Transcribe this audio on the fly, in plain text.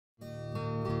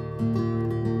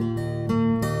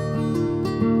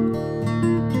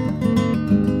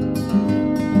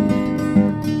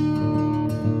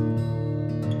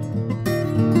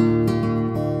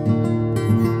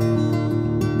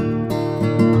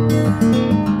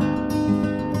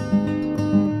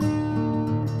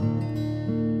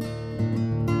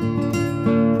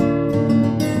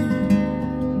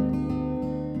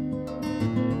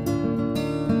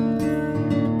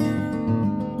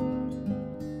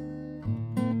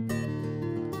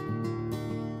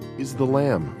Is the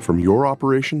lamb from your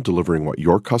operation delivering what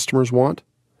your customers want?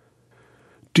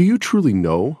 Do you truly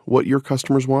know what your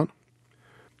customers want?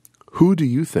 Who do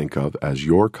you think of as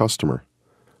your customer?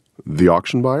 The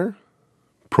auction buyer?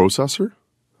 Processor?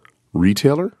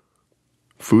 Retailer?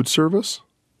 Food service?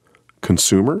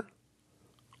 Consumer?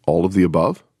 All of the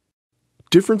above?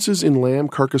 Differences in lamb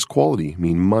carcass quality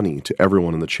mean money to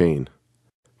everyone in the chain.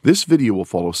 This video will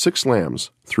follow 6 lambs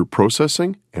through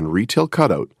processing and retail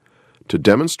cutout to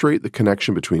demonstrate the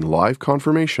connection between live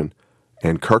conformation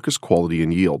and carcass quality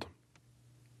and yield.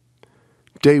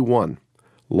 Day 1.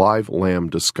 Live lamb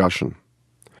discussion.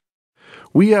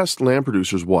 We asked lamb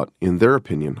producers what, in their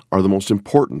opinion, are the most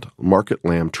important market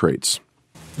lamb traits.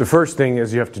 The first thing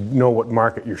is you have to know what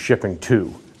market you're shipping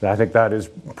to. I think that is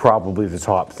probably the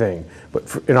top thing.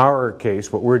 But in our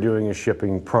case, what we're doing is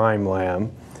shipping prime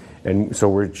lamb, and so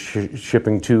we're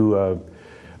shipping to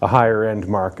a higher end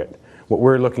market. What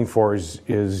we're looking for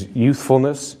is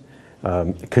youthfulness,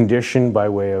 condition by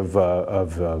way of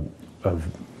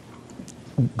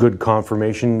good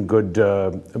conformation, good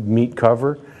meat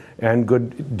cover, and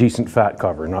good decent fat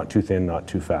cover, not too thin, not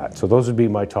too fat. So those would be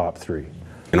my top 3.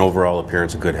 An overall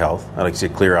appearance of good health. I like to see a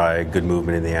clear eye, good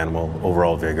movement in the animal,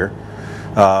 overall vigor.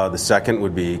 The second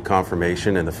would be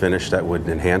conformation and the finish that would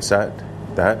enhance that.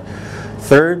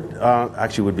 Third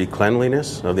actually would be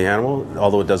cleanliness of the animal,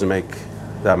 although it doesn't make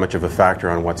that much of a factor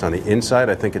on what's on the inside.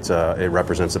 I think it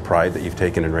represents the pride that you've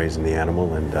taken in raising the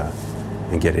animal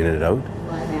and getting it out.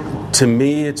 To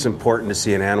me, it's important to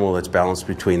see an animal that's balanced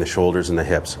between the shoulders and the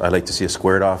hips. I like to see a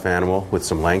squared off animal with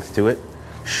some length to it,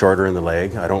 shorter in the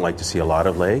leg. I don't like to see a lot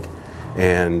of leg,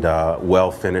 and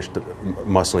well finished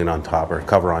muscling on top, or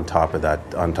cover on top of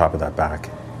that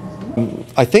back.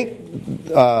 I think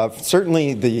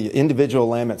certainly the individual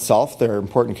lamb itself, there are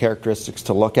important characteristics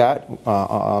to look at,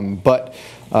 but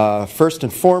first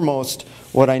and foremost,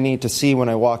 what I need to see when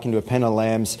I walk into a pen of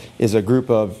lambs is a group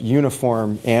of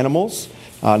uniform animals,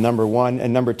 number one,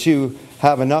 and number two,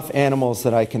 have enough animals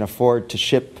that I can afford to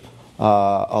ship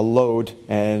a load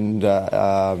and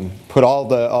fill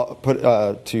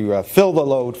the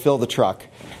load, fill the truck,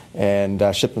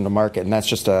 and ship them to market, and that's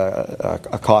just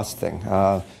a cost thing.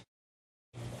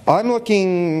 I'm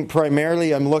looking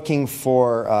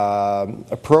for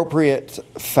appropriate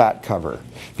fat cover,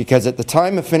 because at the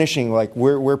time of finishing, like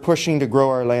we're pushing to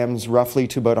grow our lambs roughly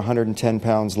to about 110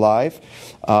 pounds live,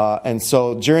 and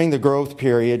so during the growth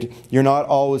period, you're not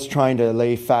always trying to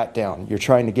lay fat down. You're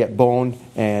trying to get bone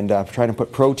and trying to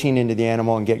put protein into the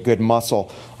animal and get good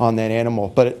muscle on that animal.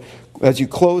 But as you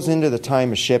close into the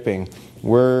time of shipping,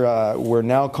 we're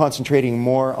now concentrating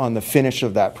more on the finish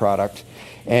of that product.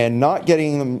 And not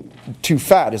getting them too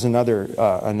fat is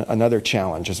another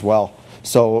challenge as well.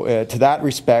 So to that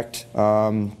respect,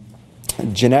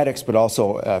 genetics, but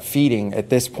also feeding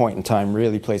at this point in time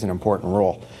really plays an important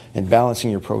role in balancing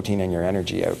your protein and your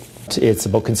energy out. It's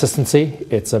about consistency,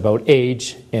 it's about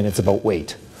age, and it's about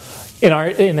weight.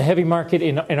 In the heavy market,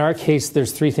 in our case,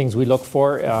 there's 3 things we look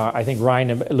for. I think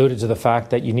Ryan alluded to the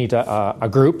fact that you need a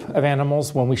group of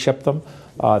animals when we ship them.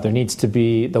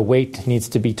 The weight needs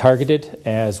to be targeted,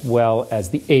 as well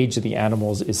as the age of the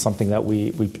animals is something that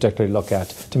we particularly look at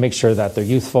to make sure that they're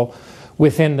youthful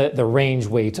within the range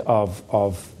weight of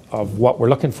what we're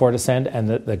looking for to send, and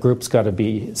the group's got to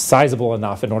be sizable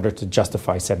enough in order to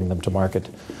justify sending them to market.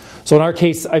 So in our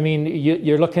case, I mean,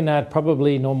 you're looking at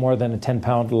probably no more than a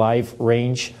 10-pound live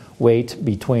range weight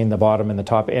between the bottom and the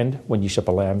top end when you ship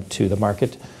a lamb to the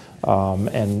market.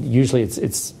 And usually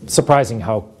it's surprising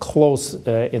how close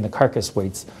in the carcass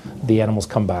weights the animals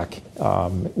come back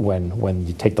when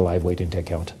you take the live weight into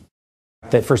account.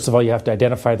 That first of all, you have to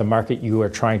identify the market you are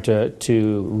trying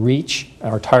to reach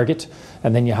or target,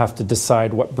 and then you have to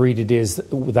decide what breed it is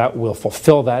that will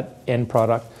fulfill that end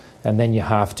product, and then you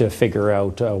have to figure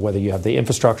out whether you have the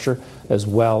infrastructure as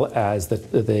well as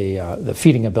the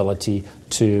feeding ability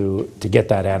to get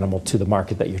that animal to the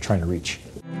market that you're trying to reach.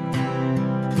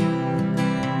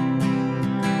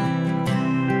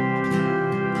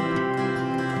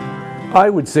 I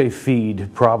would say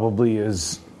feed probably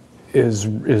is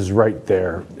right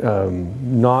there.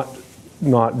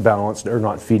 Not balanced or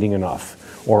not feeding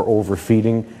enough. or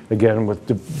overfeeding, again,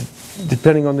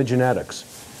 depending on the genetics.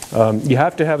 You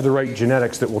have to have the right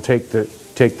genetics that will take the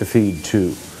feed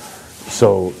too.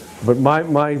 So, but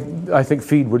I think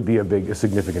feed would be a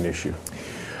significant issue.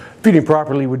 Feeding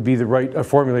properly would be the right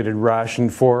formulated ration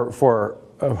for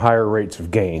higher rates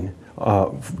of gain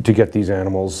to get these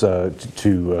animals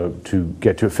to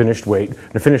get to a finished weight.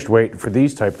 And a finished weight for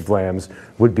these type of lambs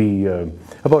would be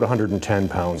about 110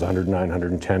 pounds, 109,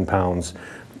 110 pounds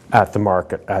at the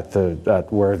market,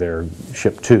 at where they're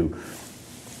shipped to.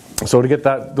 So to get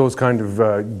those kind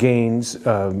of gains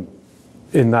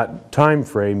in that time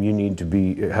frame, you need to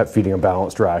be feeding a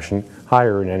balanced ration,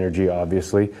 higher in energy,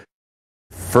 obviously.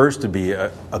 First, to be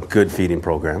a good feeding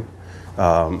program.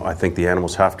 I think the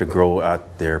animals have to grow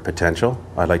at their potential.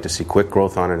 I'd like to see quick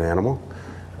growth on an animal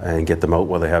and get them out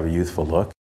while they have a youthful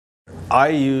look. I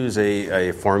use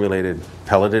a formulated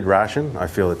pelleted ration. I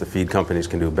feel that the feed companies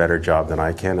can do a better job than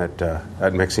I can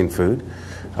at mixing food.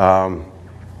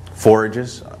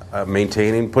 Forages,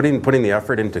 maintaining, putting the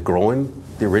effort into growing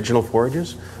the original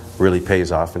forages really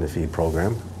pays off in the feed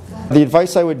program. The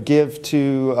advice I would give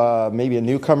to maybe a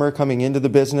newcomer coming into the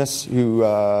business who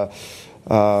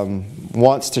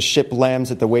wants to ship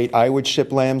lambs at the weight I would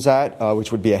ship lambs at,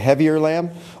 which would be a heavier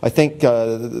lamb, I think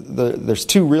there's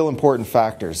two real important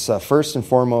factors. First and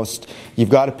foremost, you've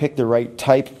got to pick the right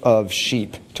type of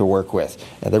sheep to work with,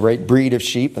 the right breed of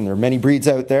sheep, and there are many breeds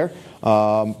out there,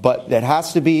 but it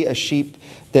has to be a sheep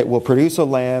that will produce a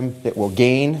lamb that will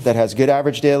gain, that has good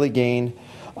average daily gain,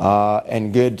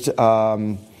 and good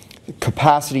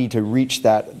capacity to reach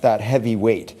that heavy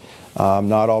weight.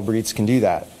 Not all breeds can do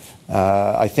that.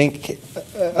 I think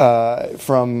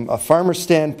from a farmer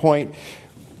standpoint,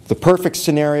 the perfect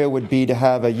scenario would be to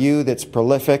have a ewe that's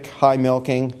prolific, high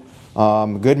milking,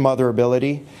 good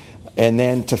motherability, and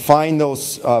then to find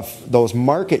those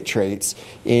market traits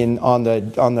on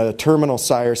the terminal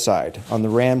sire side, on the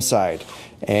ram side.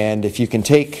 And if you can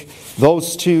take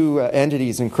those two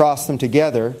entities and cross them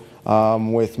together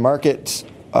with market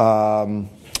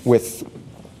with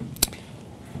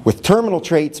terminal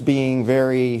traits being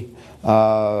very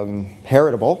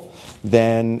heritable,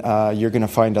 then you're going to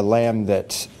find a lamb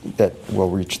that will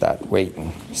reach that weight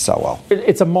and sell well.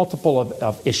 It's a multiple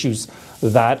of issues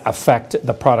that affect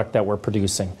the product that we're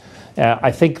producing.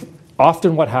 I think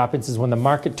often what happens is when the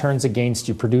market turns against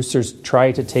you, producers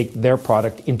try to take their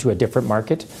product into a different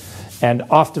market. And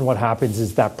often what happens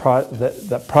is that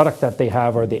the product that they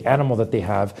have or the animal that they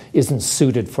have isn't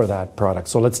suited for that product.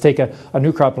 So let's take a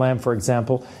new crop lamb, for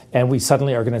example, and we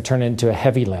suddenly are going to turn it into a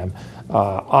heavy lamb.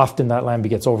 Often that lamb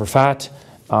gets over fat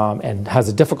and has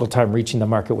a difficult time reaching the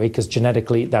market weight because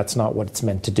genetically that's not what it's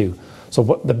meant to do.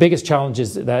 So the biggest challenge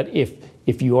is that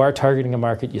if you are targeting a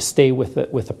market, you stay with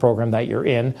the program that you're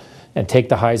in and take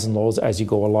the highs and lows as you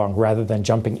go along rather than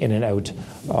jumping in and out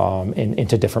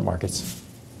into different markets.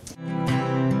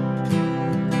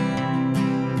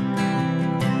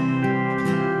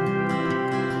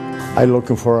 I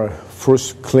looking for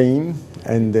first clean,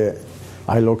 and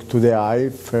I look to the eye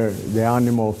for the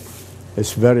animal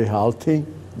is very healthy.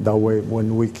 That way,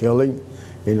 when we killing,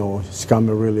 it's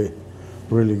coming really,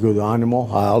 really good animal.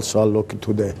 I also look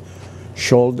to the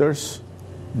shoulders,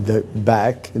 the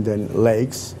back, and then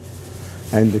legs,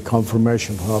 and the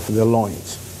conformation of the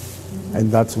loins, and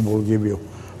that will give you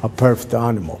a perfect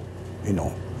animal,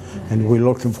 And we're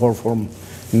looking for from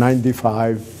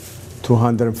 95 to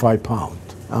 105 pound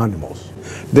animals.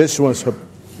 This was a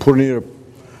pretty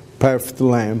perfect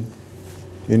lamb,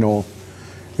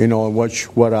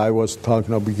 what I was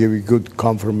talking about, give you good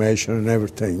confirmation and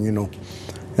everything,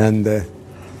 And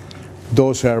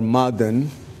those are modern,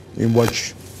 in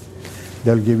which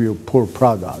they'll give you poor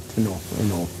product,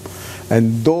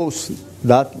 And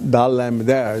that lamb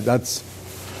there,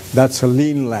 that's a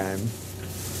lean lamb.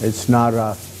 It's not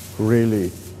a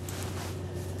really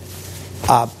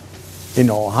up,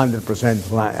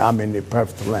 100% lamb, the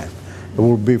perfect lamb. It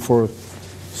will be for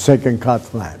second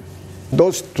cut lamb.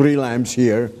 Those three lambs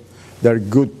here, they're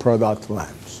good product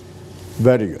lambs.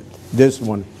 Very good. This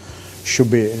one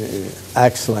should be an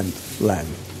excellent lamb.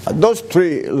 Those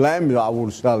three lambs I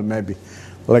will sell maybe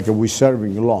like we're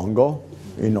serving Longo,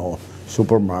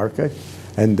 supermarket,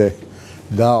 and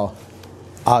they'll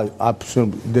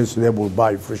absolutely this they will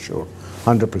buy for sure,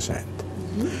 100%.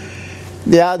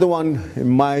 The other one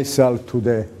might sell to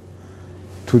the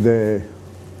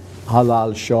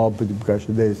halal shop because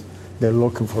they're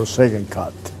looking for second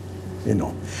cut,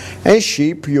 And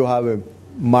sheep, you have a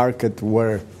market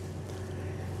where,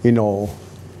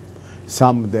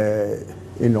 some of the,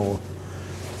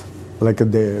 like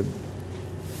the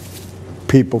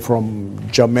people from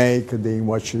Jamaica,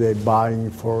 what they're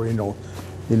buying for,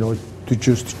 you know, to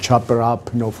just chop it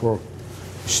up, you know, for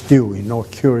stew, you know,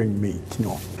 curing meat, you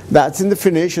know. That's in the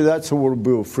finish. That's what will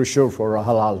be for sure for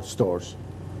halal stores,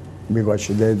 because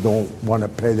they don't want to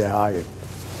pay the high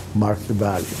market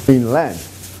value. In lamb,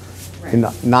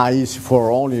 nice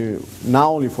for only, not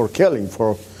only for killing,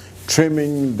 for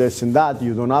trimming this and that.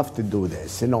 You don't have to do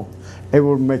this, you know. It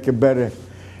will make it better.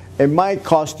 It might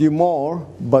cost you more,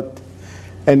 but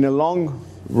in the long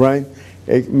run,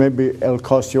 maybe it'll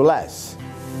cost you less.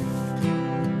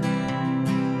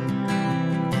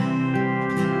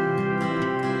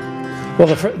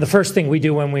 Well, the first thing we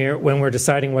do when we're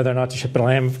deciding whether or not to ship a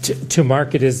lamb to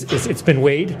market is it's been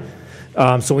weighed,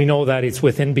 so we know that it's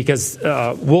within, because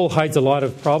wool hides a lot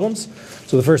of problems.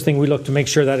 So the first thing we look to make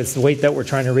sure that it's the weight that we're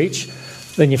trying to reach.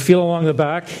 Then you feel along the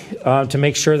back to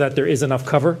make sure that there is enough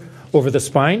cover over the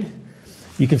spine.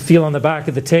 You can feel on the back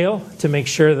of the tail to make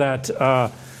sure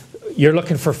that you're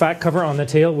looking for fat cover on the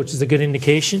tail, which is a good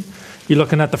indication. You're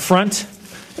looking at the front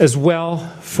as well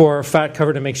for fat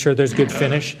cover to make sure there's good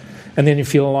finish. And then you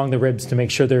feel along the ribs to make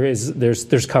sure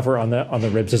there's cover on the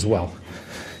ribs as well.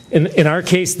 In our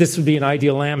case, this would be an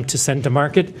ideal lamb to send to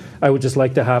market. I would just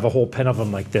like to have a whole pen of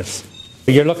them like this.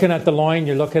 You're looking at the loin.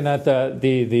 You're looking at the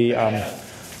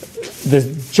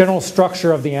general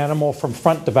structure of the animal from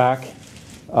front to back.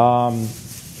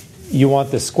 You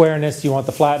want the squareness. You want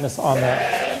the flatness on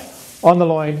the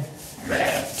loin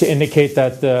to indicate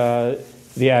that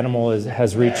the animal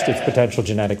has reached its potential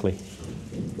genetically.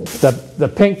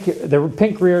 The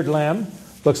pink reared lamb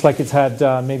looks like it's had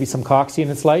maybe some coxy in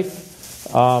its life.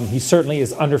 He certainly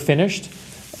is underfinished,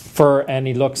 and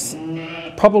he looks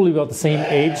probably about the same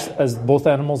age as both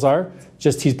animals are,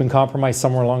 just he's been compromised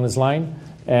somewhere along this line,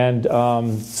 and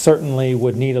certainly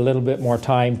would need a little bit more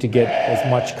time to get as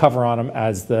much cover on him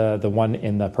as the one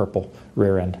in the purple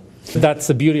rear end. That's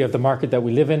the beauty of the market that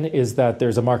we live in, is that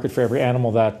there's a market for every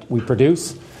animal that we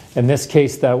produce. In this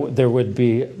case, there would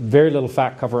be very little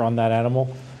fat cover on that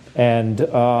animal, and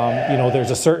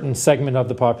there's a certain segment of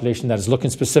the population that is looking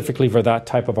specifically for that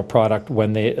type of a product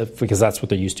because that's what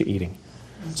they're used to eating.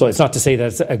 So it's not to say that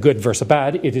it's a good versus a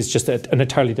bad. It is just an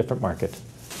entirely different market.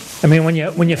 I mean,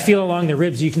 when you feel along the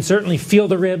ribs, you can certainly feel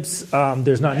the ribs.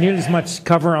 There's not nearly as much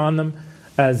cover on them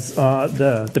as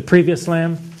the previous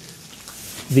lamb.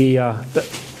 You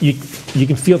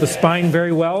can feel the spine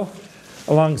very well.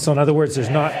 So in other words, there's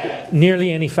not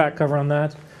nearly any fat cover on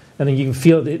that. And then you can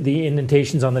feel the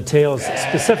indentations on the tails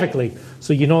specifically.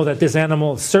 So you know that this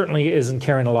animal certainly isn't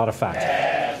carrying a lot of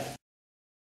fat.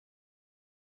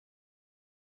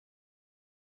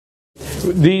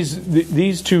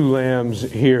 These two lambs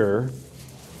here,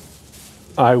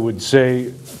 I would say,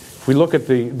 if we look at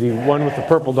the one with the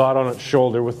purple dot on its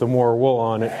shoulder with the more wool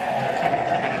on it,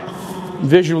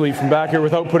 visually from back here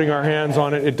without putting our hands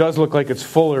on it, it does look like it's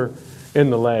fuller in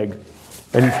the leg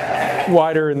and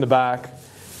wider in the back.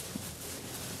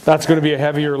 That's going to be a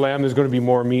heavier lamb. There's going to be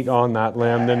more meat on that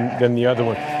lamb than the other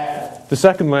one. The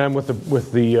second lamb with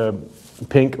the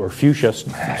pink or fuchsia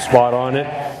spot on it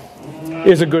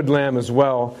is a good lamb as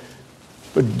well,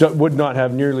 but would not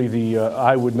have nearly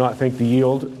I would not think the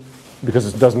yield, because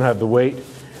it doesn't have the weight.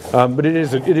 But it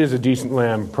is a decent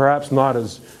lamb. Perhaps not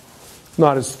as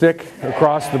thick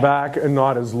across the back and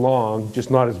not as long, just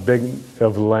not as big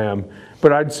of a lamb.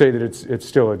 But I'd say that it's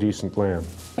still a decent lamb.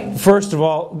 First of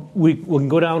all, we can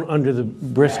go down under the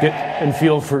brisket and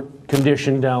feel for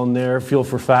condition down there, feel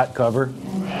for fat cover.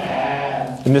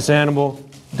 And this animal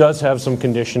does have some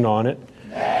condition on it.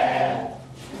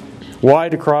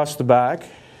 Wide across the back.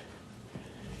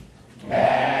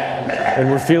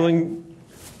 And we're feeling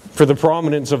for the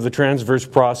prominence of the transverse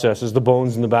processes, the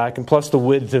bones in the back, and plus the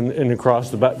width and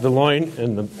across the back, the loin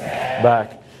and the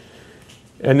back.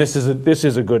 And this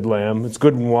is a good lamb. It's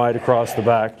good and wide across the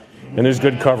back, and there's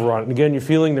good cover on it. And again, you're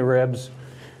feeling the ribs,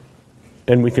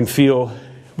 and we can feel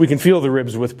the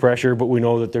ribs with pressure, but we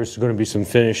know that there's going to be some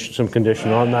finish, some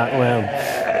condition on that lamb.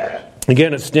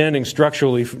 Again, it's standing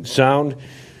structurally sound,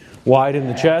 wide in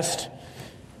the chest.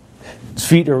 Its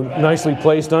feet are nicely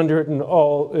placed under it, and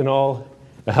all in all,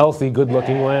 a healthy,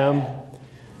 good-looking lamb.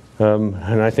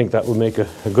 And I think that would make a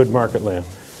good market lamb.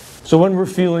 So when we're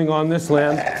feeling on this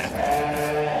lamb,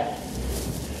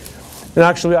 and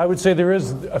actually I would say there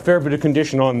is a fair bit of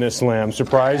condition on this lamb,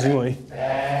 surprisingly,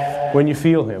 when you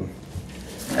feel him.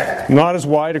 Not as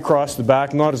wide across the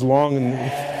back, not as long in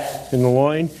the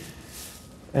loin.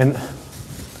 And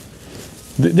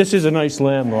this is a nice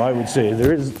lamb, though, I would say.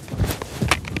 There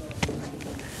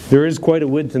is quite a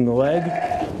width in the leg.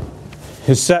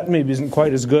 His set maybe isn't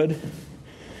quite as good,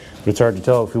 but it's hard to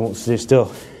tell if he won't stay still.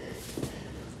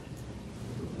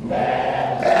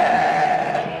 There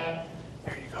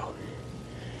you go.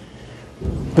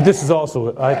 But this is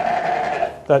also,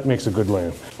 that makes a good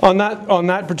lamb. On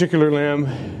that particular lamb,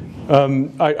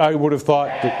 I would have thought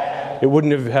that it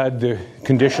wouldn't have had the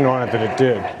condition on it that it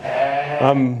did.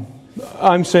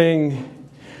 I'm saying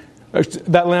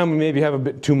that lamb will maybe have a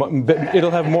bit too much,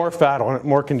 it'll have more fat on it,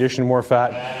 more condition, more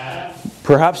fat,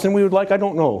 perhaps than we would like, I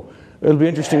don't know. It'll be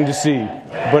interesting to see.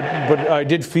 But I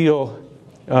did feel,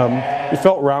 it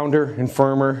felt rounder and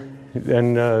firmer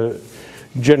and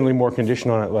generally more condition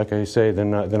on it, like I say,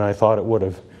 than I thought it would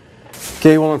have.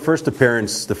 Okay, well, on first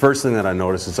appearance, the first thing that I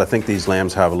noticed is I think these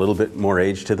lambs have a little bit more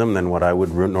age to them than what I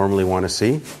would normally want to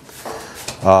see.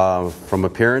 From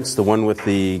appearance, the one with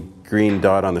the green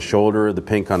dot on the shoulder, the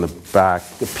pink on the back,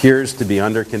 appears to be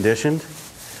under-conditioned.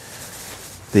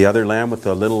 The other lamb with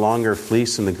the little longer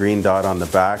fleece and the green dot on the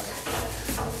back,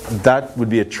 that would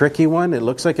be a tricky one. It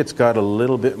looks like it's got a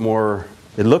little bit more,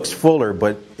 it looks fuller,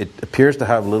 but it appears to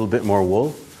have a little bit more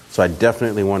wool. So I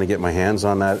definitely want to get my hands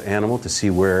on that animal to see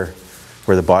where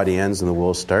the body ends and the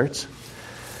wool starts.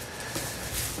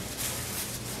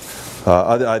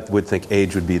 I would think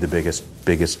age would be the biggest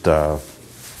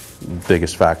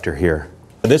factor here.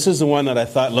 This is the one that I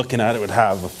thought, looking at it, would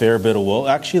have a fair bit of wool.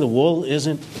 Actually, the wool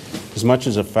isn't as much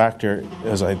as a factor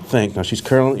as I think. Now he's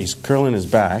curling his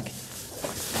back,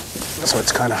 so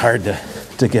it's kind of hard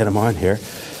to get him on here.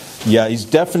 Yeah, he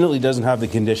definitely doesn't have the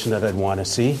condition that I'd want to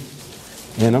see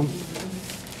in him.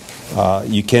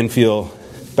 You can feel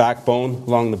backbone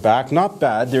along the back. Not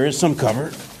bad. There is some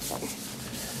cover.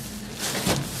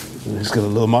 He's got a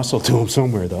little muscle to him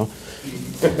somewhere, though.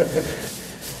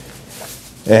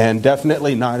 And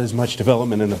definitely not as much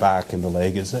development in the back and the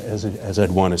leg as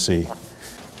I'd want to see.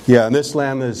 Yeah, and this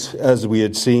lamb is, as we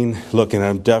had seen, looking at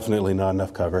him, definitely not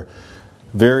enough cover.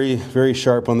 Very, very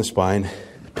sharp on the spine.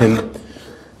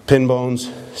 Pin bones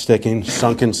sticking,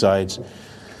 sunken sides.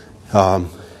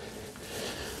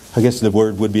 I guess the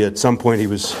word would be at some point he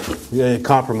was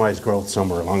compromised growth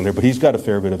somewhere along there, but he's got a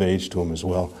fair bit of age to him as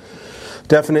well.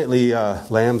 Definitely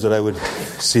lambs that I would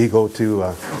see go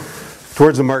to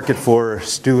towards the market for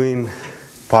stewing,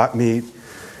 pot meat,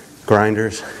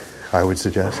 grinders, I would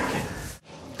suggest.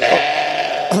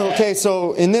 Okay,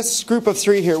 so in this group of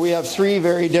three here, we have three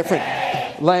very different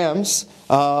lambs.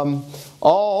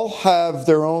 All have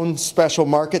their own special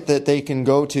market that they can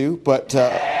go to, but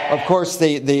of course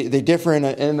they differ in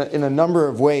a number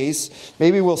of ways.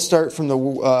 Maybe we'll start from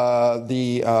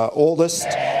the oldest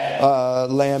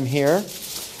lamb here,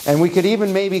 and we could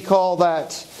even maybe call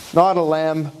that not a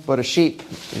lamb but a sheep.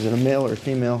 Is it a male or a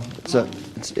female?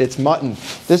 It's mutton.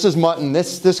 This is mutton.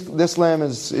 This lamb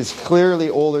is clearly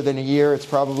older than a year. It's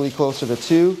probably closer to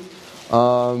 2.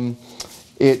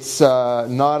 It's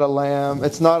not a lamb.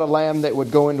 It's not a lamb that would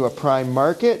go into a prime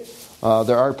market.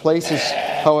 There are places,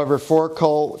 however, for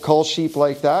cull sheep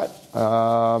like that.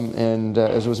 And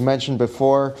as was mentioned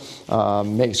before,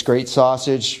 makes great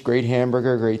sausage, great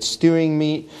hamburger, great stewing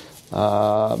meat.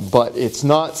 But it's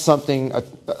not something,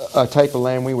 a type of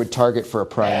lamb we would target for a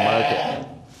prime market.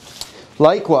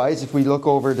 Likewise, if we look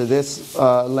over to this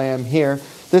lamb here,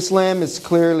 this lamb is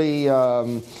clearly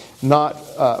not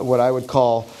what I would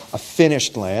call a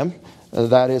finished lamb.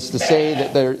 That is to say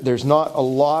that there's not a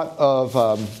lot of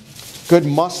good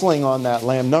muscling on that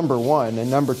lamb, number one. And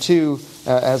number two,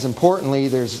 as importantly,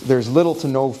 there's little to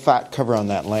no fat cover on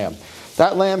that lamb.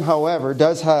 That lamb, however,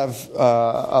 does have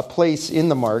a place in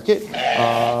the market,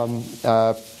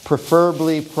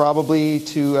 preferably probably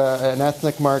to an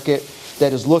ethnic market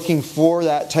that is looking for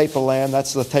that type of lamb.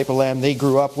 That's the type of lamb they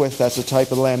grew up with. That's the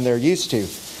type of lamb they're used to.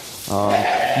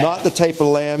 Not the type of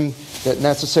lamb that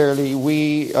necessarily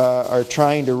we are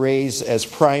trying to raise as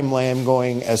prime lamb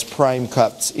going as prime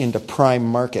cuts into prime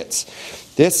markets.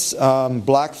 This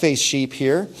black-faced sheep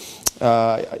here,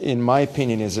 in my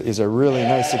opinion, is a really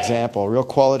nice example, a real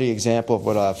quality example of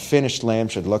what a finished lamb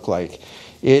should look like.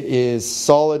 It is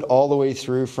solid all the way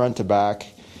through, front to back.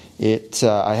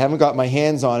 I haven't got my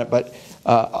hands on it, but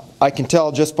I can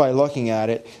tell just by looking at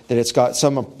it that it's got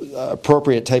some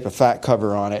appropriate type of fat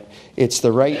cover on it. It's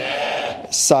the right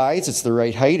size, it's the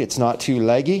right height, it's not too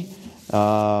leggy.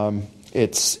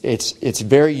 It's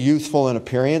very youthful in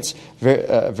appearance,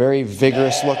 very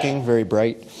vigorous looking, very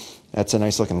bright. That's a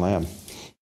nice looking lamb.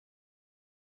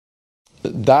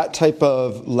 That type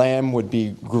of lamb would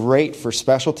be great for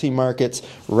specialty markets,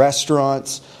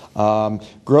 restaurants,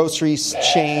 grocery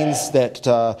chains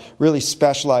that really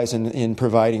specialize in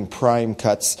providing prime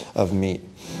cuts of meat.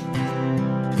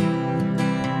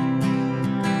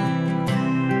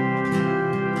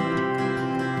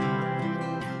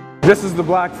 This is the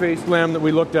black-faced lamb that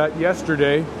we looked at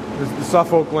yesterday. This is the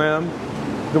Suffolk lamb,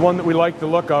 the one that we like the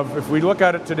look of. If we look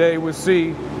at it today, we'll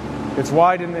see it's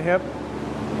wide in the hip,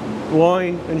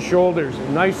 loin and shoulders.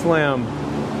 Nice lamb.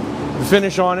 The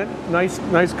finish on it,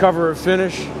 nice cover of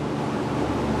finish.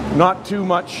 Not too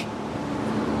much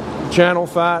channel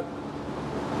fat.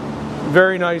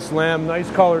 Very nice lamb, nice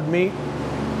colored meat.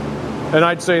 And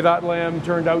I'd say that lamb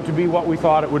turned out to be what we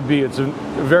thought it would be. It's a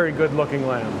very good looking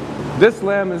lamb. This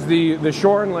lamb is the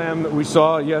shorn lamb that we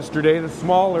saw yesterday, the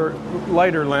smaller,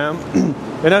 lighter lamb.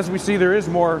 And as we see, there is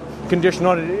more condition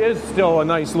on it. It is still a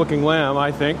nice looking lamb,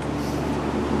 I think.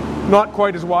 Not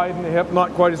quite as wide in the hip,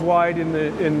 not quite as wide in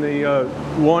the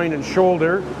loin and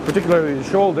shoulder, particularly the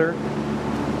shoulder.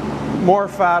 More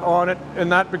fat on it,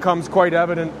 and that becomes quite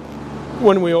evident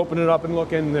when we open it up and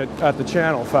look at the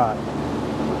channel fat.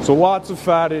 So lots of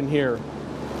fat in here.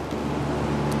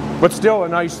 But still a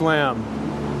nice lamb.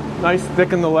 Nice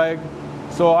thick in the leg.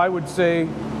 So I would say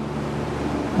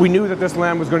we knew that this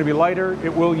lamb was going to be lighter.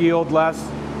 It will yield less.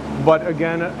 But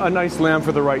again, a nice lamb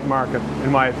for the right market,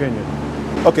 in my opinion.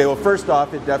 Okay, well, first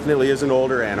off, it definitely is an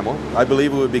older animal. I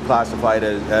believe it would be classified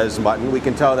as mutton. We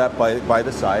can tell that by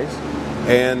the size.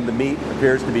 And the meat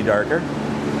appears to be darker.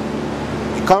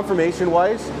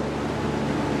 Conformation-wise,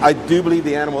 I do believe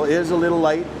the animal is a little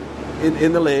light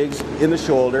in the legs, in the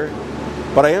shoulder,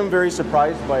 but I am very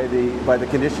surprised by the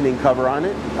conditioning cover on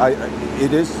it.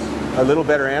 It is a little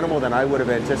better animal than I would have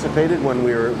anticipated when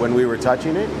we were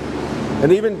touching it,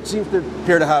 and even seems to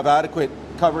appear to have adequate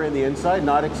cover in the inside,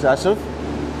 not excessive.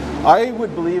 I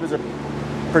would believe as a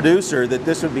producer that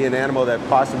this would be an animal that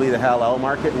possibly the halal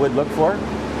market would look for.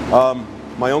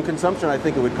 My own consumption, I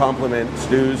think it would complement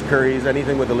stews, curries,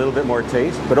 anything with a little bit more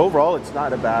taste. But overall, it's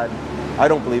not a bad, I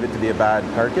don't believe it to be a bad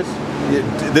carcass.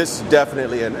 This is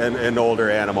definitely an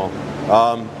older animal.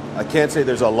 I can't say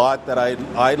there's a lot that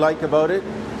I like about it.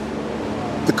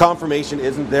 The conformation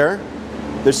isn't there.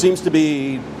 There seems to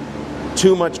be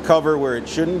too much cover where it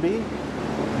shouldn't be.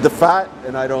 The fat,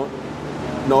 and I don't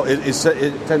know, it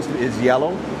tends to is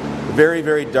yellow. Very,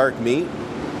 very dark meat.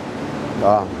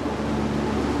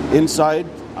 Inside,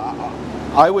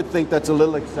 I would think that's a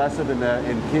little excessive in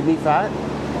kidney fat.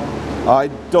 I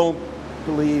don't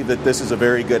believe that this is a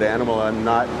very good animal. I'm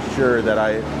not sure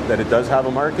that it does have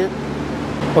a market.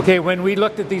 Okay, when we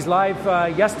looked at these live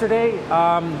yesterday,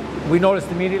 we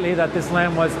noticed immediately that this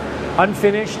lamb was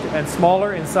unfinished and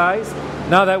smaller in size.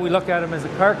 Now that we look at him as a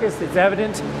carcass, it's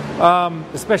evident,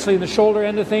 especially in the shoulder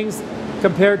end of things,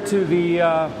 compared to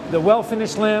the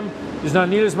well-finished lamb. There's not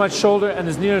nearly as much shoulder and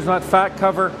there's nearly as much fat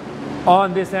cover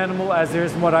on this animal as there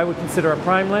is in what I would consider a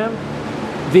prime lamb.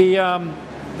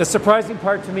 The surprising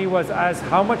part to me was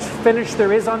how much finish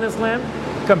there is on this lamb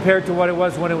compared to what it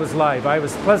was when it was live. I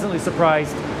was pleasantly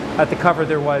surprised at the cover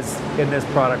there was in this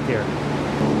product here.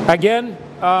 Again,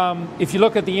 if you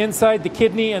look at the inside, the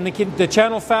kidney and the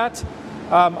channel fat,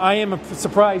 I am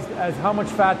surprised as how much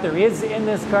fat there is in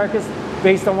this carcass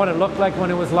based on what it looked like when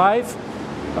it was live.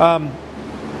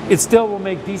 It still will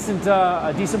make a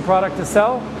decent product to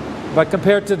sell, but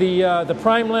compared to the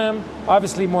prime lamb,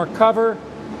 obviously more cover,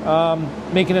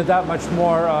 making it that much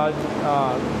more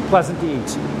pleasant to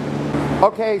eat.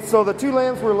 Okay, so the two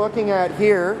lambs we're looking at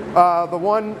here, the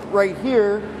one right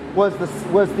here was the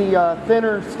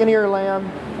thinner, skinnier lamb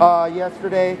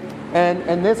yesterday,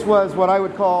 and this was what I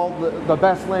would call the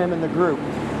best lamb in the group.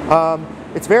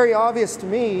 It's very obvious to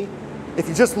me, if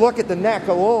you just look at the neck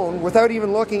alone, without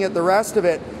even looking at the rest of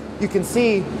it, you can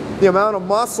see the amount of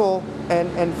muscle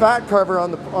and fat cover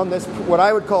on this, what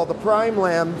I would call the prime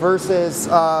lamb versus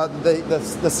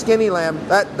the skinny lamb.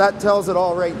 That tells it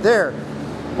all right there.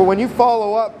 But when you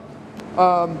follow up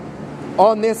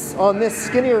on this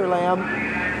skinnier lamb,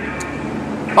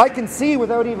 I can see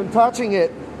without even touching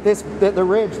it the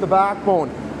ridge, the backbone,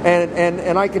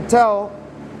 and I can tell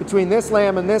between this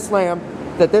lamb and this lamb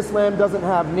that this lamb doesn't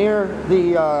have near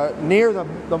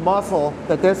the muscle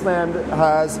that this lamb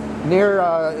has, near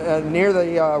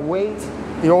the weight,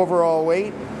 the overall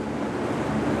weight.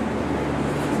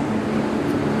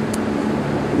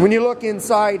 When you look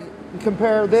inside and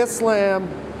compare this lamb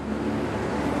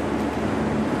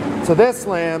to this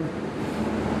lamb,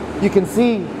 you can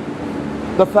see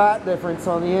the fat difference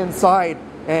on the inside,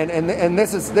 and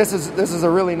this is a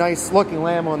really nice looking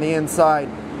lamb on the inside.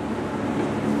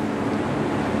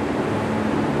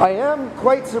 I am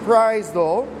quite surprised,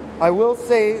 though. I will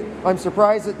say I'm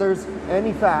surprised that there's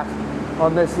any fat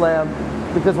on this lamb,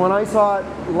 because when I saw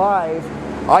it live,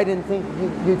 I didn't think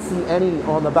you'd see any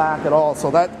on the back at all. So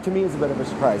that, to me, is a bit of a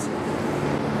surprise.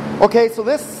 Okay, so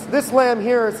this lamb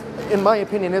here, in my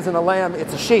opinion, isn't a lamb,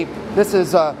 it's a sheep. This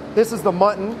is the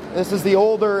mutton. This is the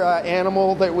older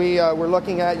animal that we were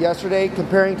looking at yesterday,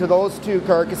 comparing to those two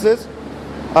carcasses.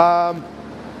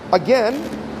 Again,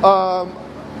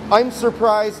 I'm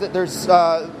surprised that there's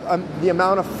the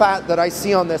amount of fat that I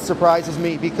see on this surprises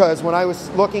me, because when I was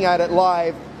looking at it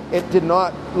live, it did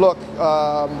not look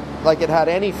like it had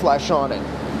any flesh on it.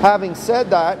 Having said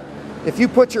that, if you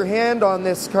put your hand on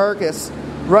this carcass,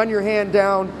 run your hand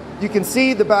down, you can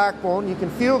see the backbone, you can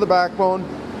feel the backbone,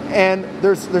 and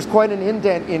there's quite an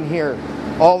indent in here,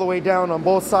 all the way down on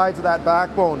both sides of that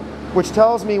backbone, which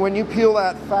tells me when you peel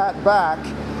that fat back,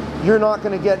 you're not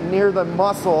going to get near the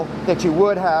muscle that you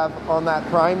would have on that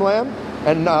prime lamb,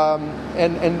 and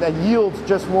the yield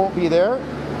just won't be there.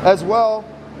 As well,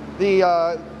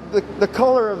 the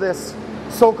color of this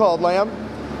so-called lamb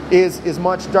is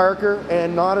much darker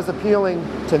and not as appealing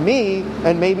to me,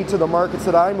 and maybe to the markets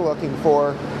that I'm looking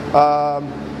for,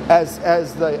 as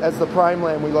the prime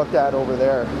lamb we looked at over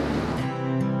there.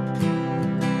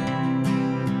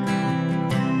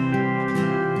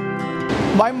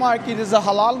 My market is a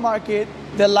halal market.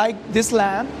 They like this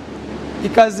lamb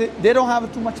because they don't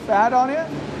have too much fat on it,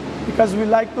 because we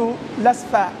like to less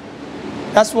fat.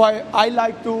 That's why I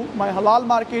like to, my halal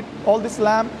market, all this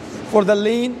lamb for the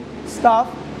lean stuff.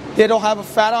 They don't have a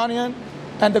fat on it,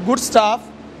 and the good stuff,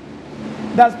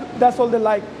 that's all they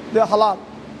like, the halal.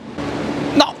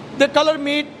 Now, the color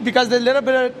meat, because the little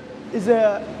bit is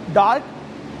dark,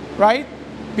 right?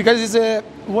 Because it's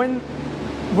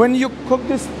when you cook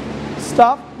this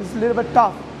stuff, it's a little bit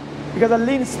tough, because the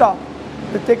lean stuff,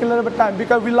 they take a little bit of time,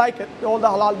 because we like it, all the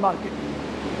halal market,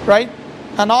 right?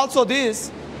 And also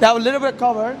this, they have a little bit of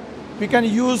cover. We can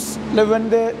use when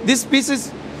this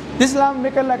lamb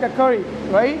make it like a curry,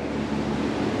 right?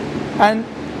 And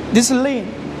this is lean.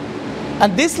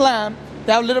 And this lamb,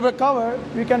 they have a little bit of cover.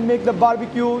 We can make the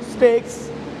barbecue steaks.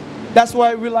 That's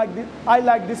why we like this. I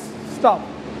like this stuff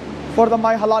for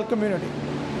my halal community.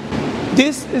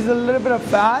 This is a little bit of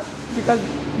fat, because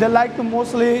they like to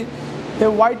mostly the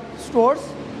white stores,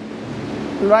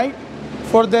 right?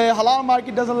 For the halal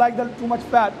market, doesn't like too much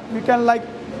fat. We can like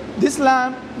this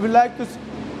lamb. We like to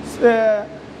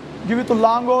give it to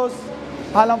Longos,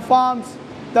 Halal Farms.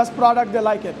 That's product, they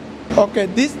like it. Okay,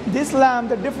 this lamb,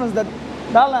 the difference that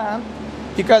lamb,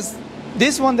 because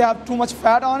this one they have too much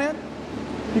fat on it.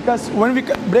 Because when we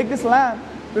break this lamb,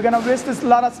 we're gonna waste a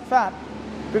lot of fat.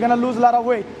 We're gonna lose a lot of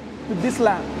weight with this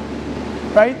lamb,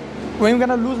 right? When we're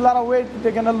gonna lose a lot of weight,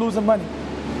 they're gonna lose the money.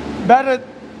 Better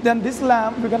than this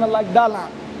lamb, we're gonna like that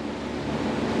lamb.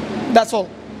 That's all.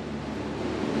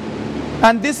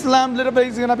 And this lamb little bit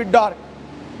is gonna be dark.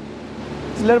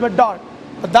 It's a little bit dark,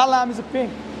 but that lamb is a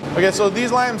pink. Okay, so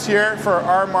these lambs here for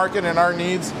our market and our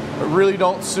needs really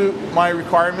don't suit my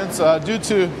requirements due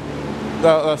to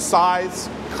the size,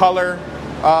 color,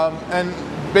 and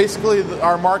basically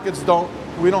our markets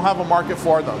we don't have a market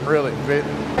for them, really.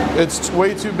 It's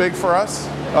way too big for us.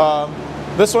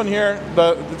 This one here,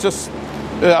 the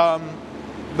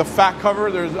fat cover,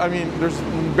 there's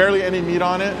barely any meat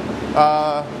on it.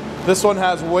 This one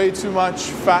has way too much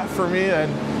fat for me,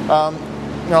 and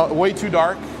way too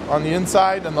dark on the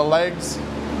inside and the legs.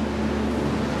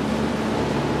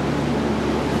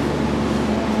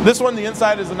 This one, the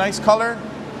inside is a nice color.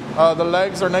 The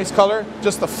legs are nice color.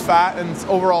 Just the fat and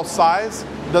overall size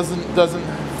doesn't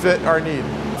fit our need.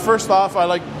 First off, I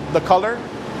like the color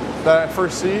that I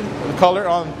first see. The color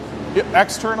on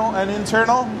external and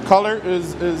internal color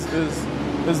is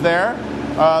there.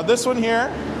 This one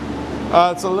here,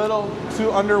 it's a little too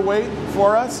underweight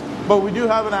for us, but we do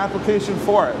have an application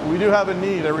for it. We do have a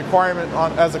need, a requirement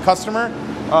as a customer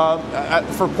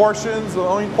for portions, the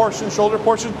only portion, shoulder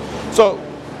portion. So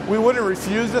we wouldn't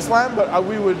refuse this lamb, but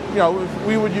we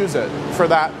would use it for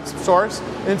that source.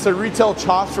 Into retail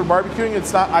chops for barbecuing,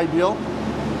 it's not ideal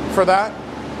for that.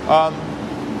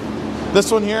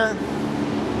 This one here,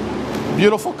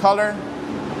 beautiful color.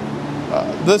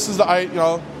 This is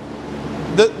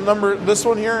this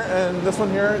one here and this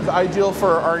one here is ideal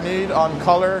for our need on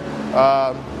color,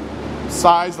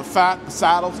 size, the fat, the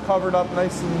saddle's covered up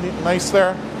nice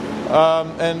there.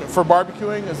 And for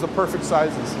barbecuing is the perfect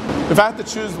sizes. If I have to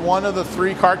choose one of the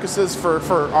three carcasses for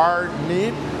our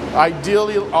need,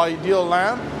 ideal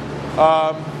lamb,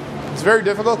 it's very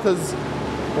difficult because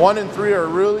 1 and 3 are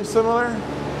really similar,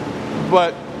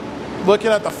 but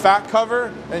looking at the fat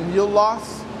cover and yield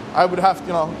loss, I would have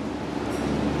to,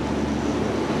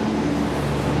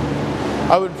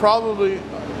 I would probably,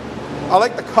 I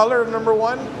like the color of number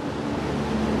 1.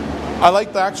 I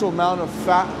like the actual amount of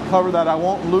fat cover that I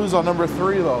won't lose on number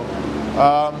 3 though.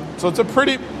 So it's a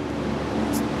pretty,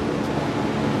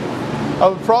 I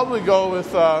would probably go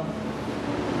with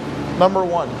number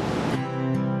 1.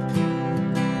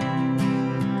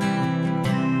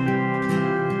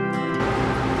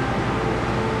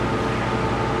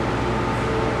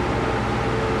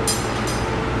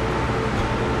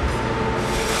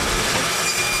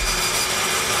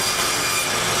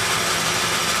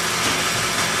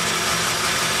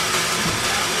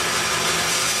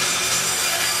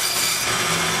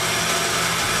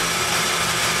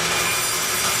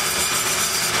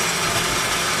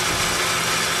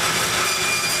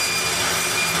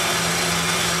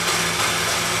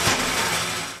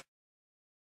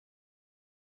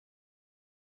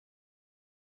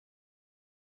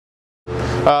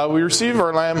 We receive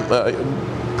our lamb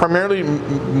primarily,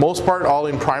 most part, all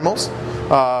in primals,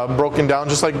 broken down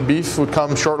just like beef would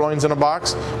come short loins in a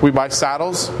box. We buy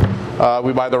saddles,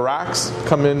 we buy the racks,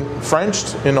 come in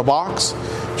Frenched in a box.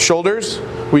 Shoulders,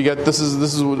 we get this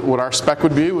is what our spec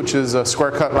would be, which is a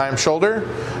square cut lamb shoulder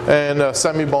and a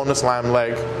semi-boneless lamb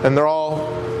leg, and they're all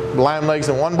lamb legs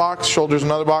in one box, shoulders in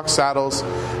another box, saddles,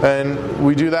 and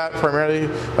we do that primarily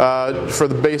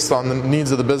based on the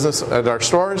needs of the business at our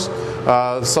stores.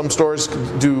 Some stores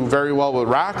do very well with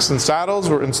racks and saddles,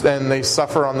 and they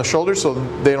suffer on the shoulders, so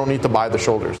they don't need to buy the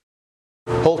shoulders.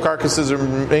 Whole carcasses are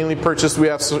mainly purchased. We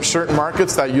have certain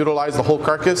markets that utilize the whole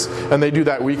carcass, and they do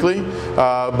that weekly.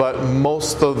 But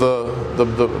most of the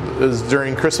is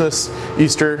during Christmas,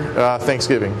 Easter,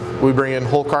 Thanksgiving. We bring in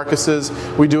whole carcasses.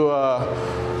 We do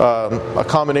a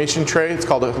combination tray. It's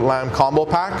called a lamb combo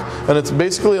pack, and it's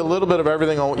basically a little bit of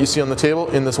everything on what you see on the table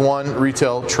in this one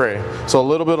retail tray. So a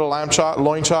little bit of lamb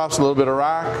loin chops, a little bit of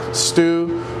rack,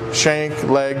 stew, shank,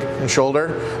 leg, and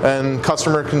shoulder, and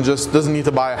customer doesn't need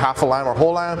to buy a half a lamb or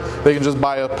whole lamb. They can just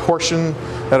buy a portion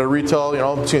at a retail,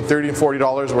 between $30 and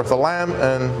 $40 worth of lamb,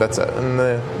 and that's it, and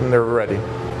they're ready.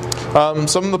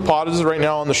 Some of the potages right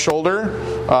now on the shoulder,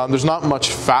 there's not much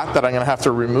fat that I'm going to have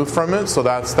to remove from it, so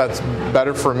that's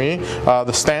better for me.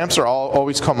 The stamps are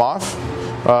always come off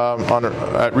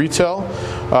at retail.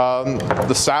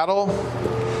 The saddle,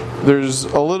 there's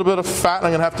a little bit of fat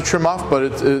I'm going to have to trim off, but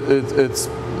it's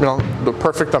the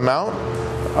perfect amount.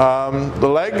 The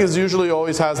leg usually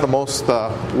always has the most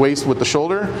waste with the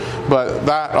shoulder, but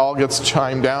that all gets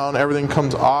chimed down. Everything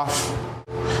comes off.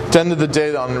 At the end of the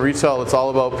day, on retail, it's all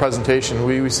about presentation.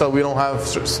 We don't have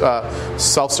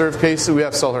self-serve cases. We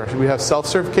have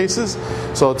self-serve cases,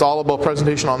 so it's all about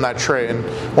presentation on that tray. And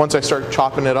once I start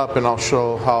chopping it up, and I'll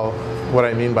show what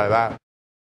I mean by that.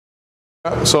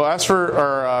 So as for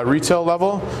our retail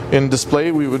level, in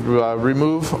display, we would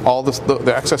remove all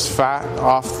the excess fat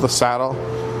off the saddle.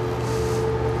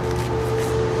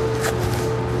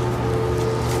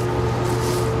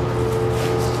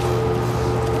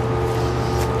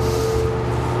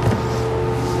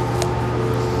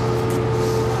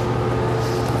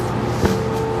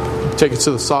 Take it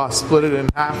to the saw, split it in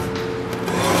half.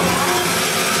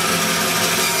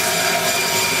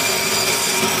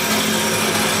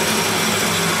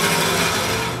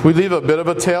 We leave a bit of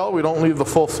a tail. We don't leave the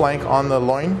full flank on the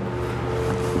loin.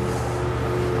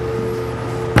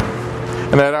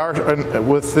 And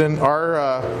within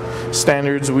our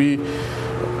standards, we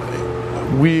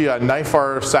knife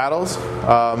our saddles.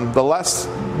 The less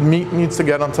meat needs to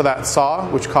get onto that saw,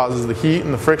 which causes the heat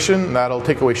and the friction, and that'll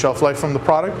take away shelf life from the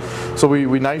product. So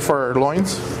we knife our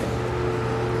loins.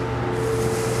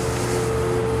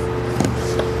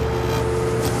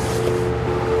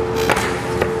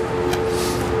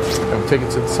 And we take it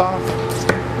to the saw.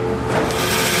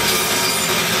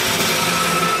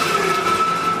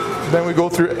 Then we go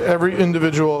through every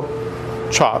individual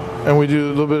chop, and we do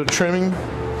a little bit of trimming,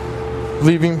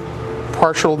 leaving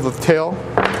partial of the tail.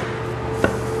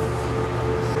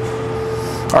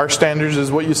 Our standards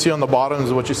is what you see on the bottom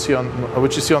is what you see on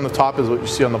the top is what you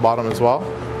see on the bottom as well.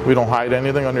 We don't hide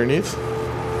anything underneath.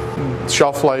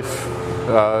 Shelf life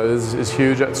is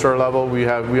huge at store level. We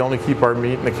only keep our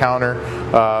meat in the counter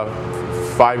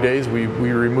 5 days. We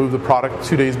remove the product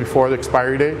 2 days before the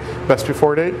expiry date, best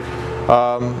before date.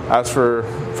 As for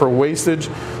wastage,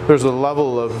 there's a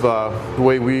level of the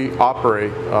way we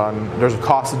operate. There's a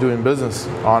cost of doing business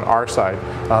on our side.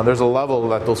 There's a level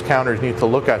that those counters need to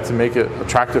look at to make it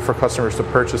attractive for customers to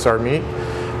purchase our meat.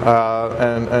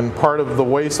 And part of the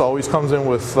waste always comes in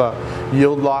with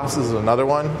yield loss is another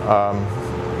one.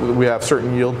 We have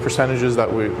certain yield percentages that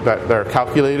are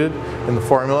calculated in the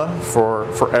formula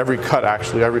for every cut.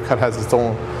 Actually, every cut has its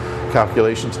own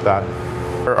calculation to that.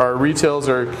 Our retails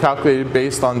are calculated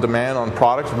based on demand on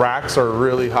products. Racks are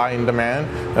really high in demand.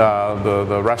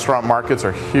 The restaurant markets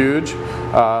are huge,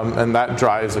 and that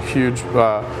drives a huge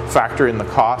factor in the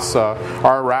costs.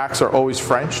 Our racks are always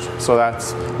Frenched, so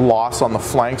that's loss on the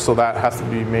flank, so that has to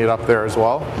be made up there as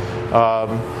well.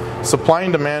 Supply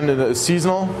and demand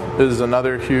seasonal is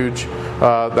another huge.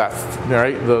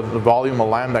 The volume of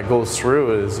lamb that goes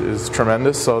through is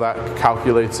tremendous, so that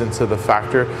calculates into the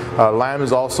factor. Lamb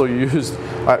is also used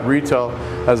at retail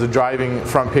as a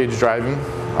front page driving.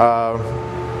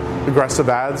 Aggressive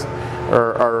ads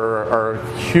are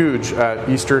huge at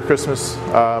Easter, Christmas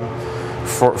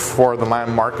for the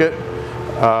lamb market.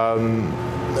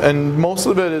 And most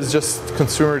of it is just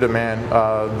consumer demand.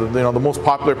 The most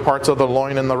popular parts of the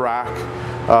loin and the rack.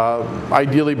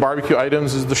 Ideally, barbecue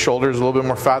items is the shoulder. There's a little bit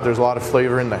more fat. There's a lot of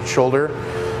flavor in that shoulder.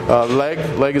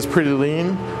 Leg is pretty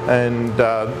lean and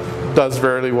does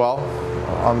very well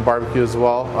on barbecue as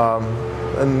well.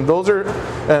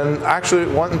 And actually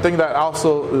one thing that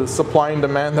also is supply and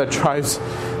demand that drives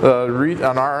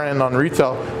on our end on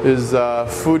retail is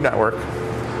Food Network.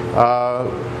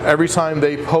 Every time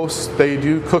they post, they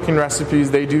do cooking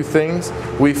recipes, they do things,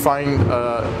 we find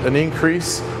an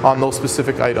increase on those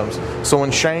specific items. So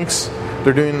when shanks,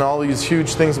 they're doing all these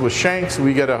huge things with shanks,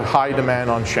 we get a high demand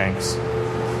on shanks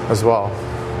as well,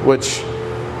 which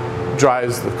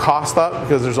drives the cost up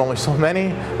because there's only so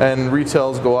many, and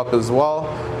retails go up as well.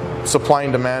 Supply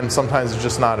and demand, sometimes it's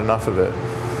just not enough of it.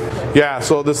 Yeah,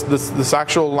 so this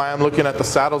actual lamb, looking at the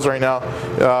saddles right now,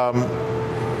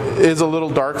 is a little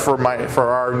dark for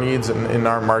our needs in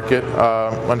our market.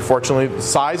 Unfortunately, the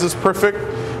size is perfect.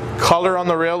 Color on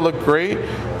the rail looked great,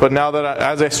 but now that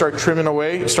as I start trimming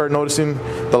away, start noticing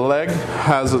the leg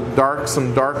has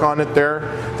some dark on it there.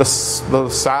 The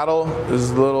saddle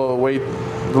is a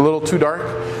little too dark.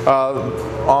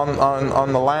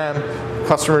 On the lamb,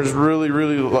 customers really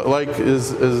like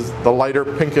is the lighter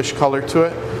pinkish color to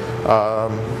it,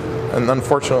 and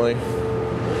unfortunately,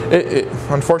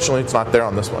 it's not there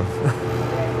on this one.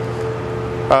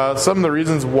 Some of the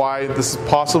reasons why this is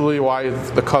possibly why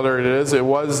the color it is, it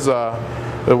was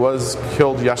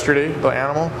killed yesterday, the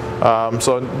animal,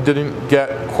 so it didn't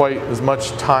get quite as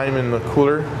much time in the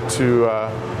cooler to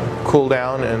cool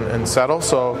down and settle,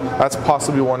 so that's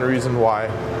possibly one reason why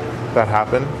that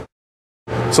happened.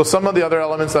 So some of the other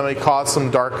elements that may cause some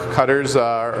dark cutters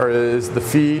is the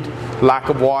feed, lack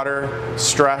of water,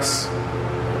 stress,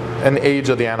 and age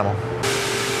of the animal.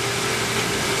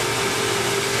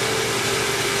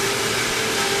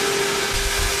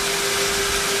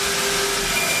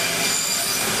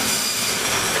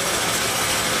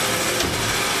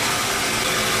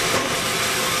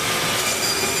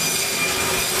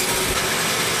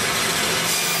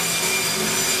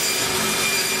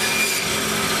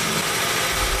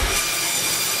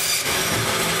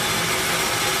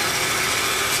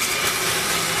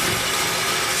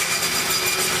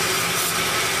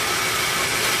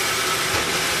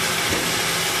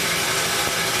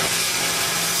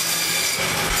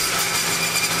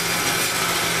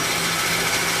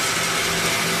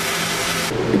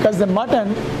 Because the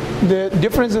mutton, the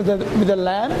difference with the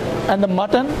lamb and the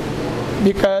mutton,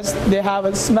 because they have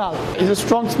a smell. It's a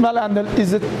strong smell and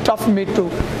it's a tough meat too.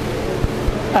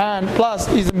 And plus,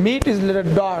 the meat is a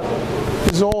little dark,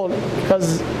 it's old,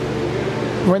 because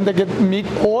when they get meat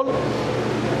old,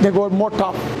 they go more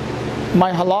tough.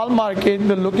 My halal market,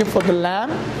 they're looking for the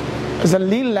lamb. It's a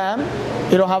lean lamb.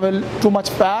 You don't have too much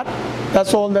fat.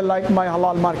 That's all they like my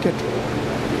halal market.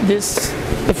 This,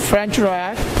 the French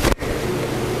rack.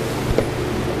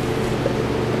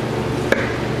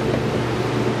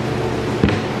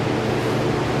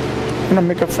 I'm gonna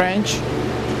make a French.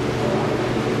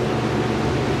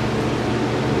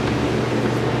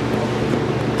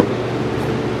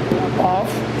 Off.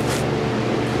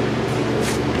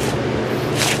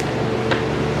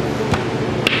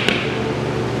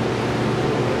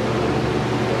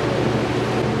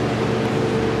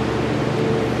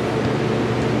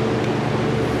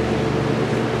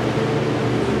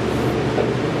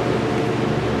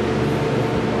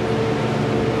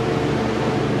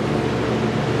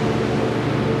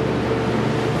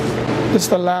 This is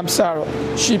the lamb saddle,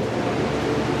 sheep.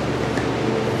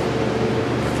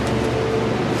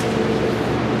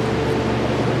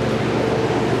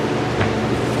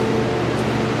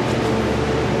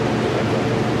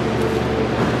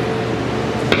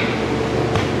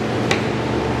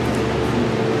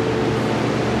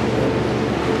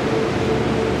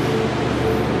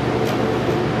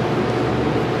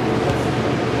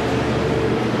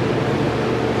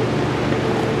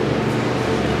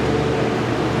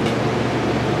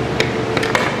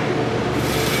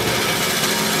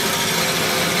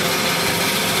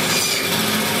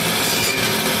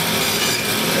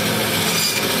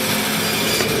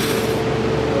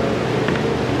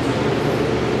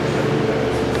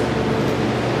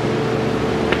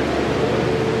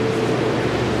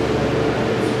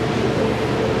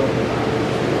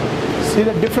 See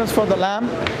the difference for the lamb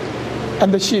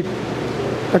and the sheep,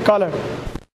 the color.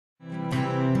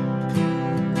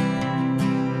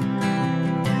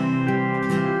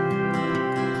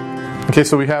 Okay,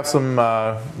 so we have some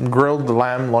grilled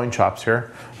lamb loin chops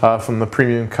here from the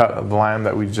premium cut of the lamb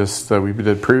that we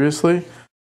did previously.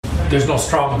 There's no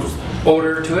strong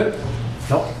odor to it?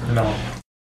 No.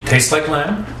 Tastes like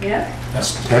lamb? Yeah.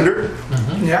 That's tender.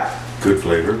 Mm-hmm. Yeah. Good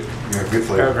flavor. Yeah, good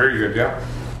flavor. Yeah, very good, yeah.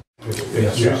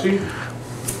 It's juicy.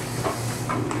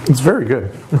 It's very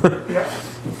good. Yeah.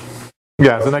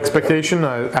 Yeah, as an expectation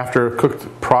after a cooked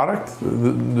product,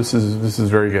 this is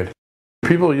very good.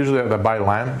 People usually that buy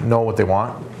lamb know what they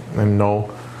want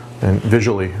and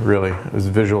visually, really, is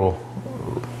visual.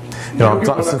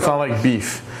 It's not like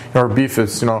beef. Beef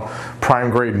is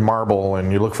prime grade marble,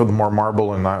 and you look for the more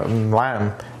marble in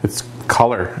lamb. It's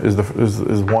color is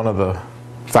one of the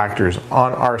factors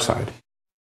on our side.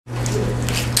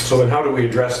 So then how do we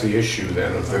address the issue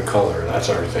then of the color? That's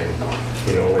our thing,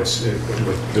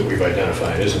 that we've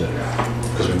identified, isn't it?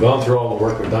 Because we've gone through all the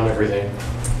work, we've done everything.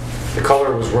 The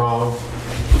color was wrong,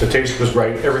 the taste was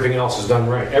right, everything else is done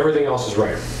right. Everything else is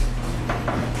right.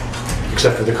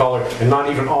 Except for the color, and not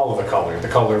even all of the color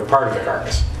part of the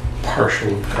carcass.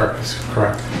 Partial carcass,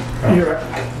 correct. You're right.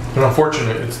 And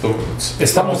unfortunately, it's the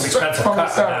most expensive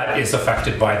cut that is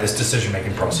affected by this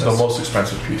decision-making process. The most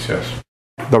expensive piece, yes.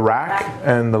 The rack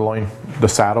and the loin, the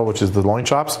saddle, which is the loin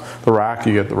chops. The rack,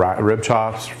 you get the rib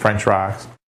chops, French racks.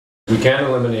 We can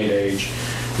eliminate age.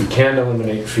 We can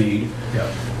eliminate feed.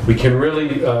 Yeah. We can really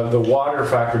the water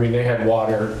factor. I mean, they had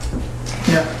water.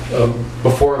 Yeah.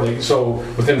 Before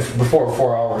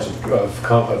 4 hours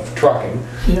of trucking,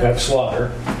 of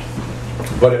slaughter.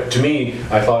 But to me,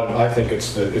 I think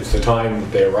it's the time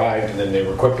they arrived, and then they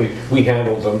were we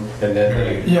handled them, and then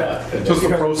they So it's the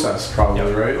process,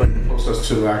 probably, right? Like the process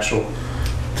to the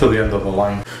end of the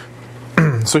line.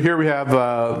 So here we have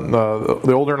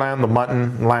the older lamb, the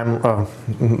mutton, lamb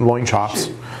loin chops,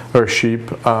 or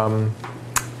sheep.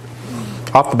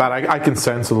 Off the bat, I can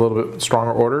sense a little bit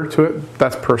stronger odor to it.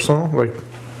 That's personal. Like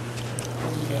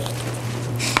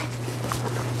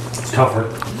it's tougher.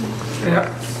 Yeah.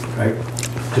 Right.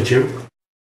 To chew.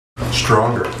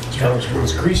 Stronger.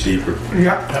 It's greasy. Deeper.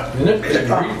 Yeah. Isn't it? Is it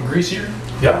greasier?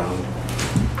 Yeah.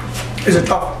 Is it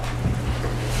tough?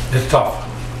 It's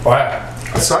tough. Wow.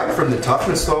 Aside from the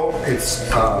toughness, though, it's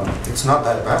not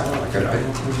that bad. Like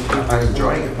I'm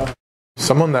enjoying it.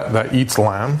 Someone that eats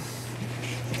lamb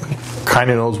kind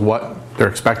of knows what they're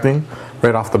expecting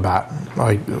right off the bat,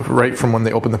 like right from when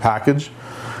they open the package.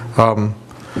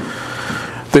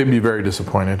 They'd be very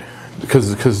disappointed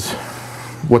because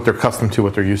what they're accustomed to,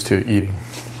 what they're used to eating.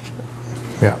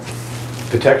 Yeah.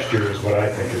 The texture is what I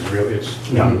think is really.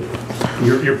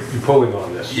 You're pulling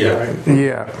on this. Yeah. Right?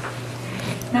 Yeah.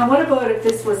 Now, what about if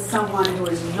this was someone who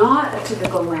is not a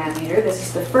typical lamb eater? This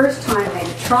is the first time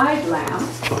they've tried lamb.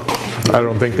 I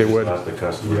don't think they would. Not the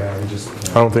customer. Yeah,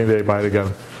 I don't think they'd buy it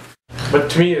again. But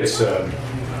to me, it's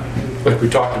like we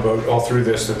talked about all through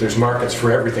this, that there's markets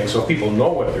for everything, so people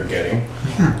know what they're getting.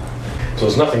 So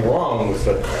there's nothing wrong with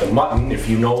the mutton. If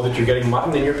you know that you're getting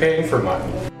mutton, then you're paying for mutton.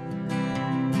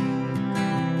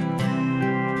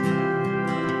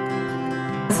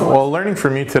 Well, learning for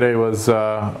me today was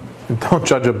don't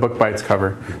judge a book by its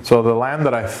cover. So the lamb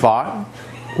that I thought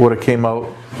would have came out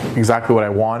exactly what I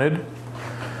wanted,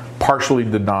 partially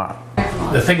did not.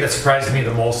 The thing that surprised me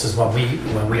the most is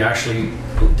when we actually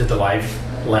did the live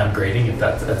lamb grading, if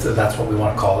that's what we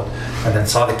want to call it, and then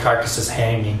saw the carcasses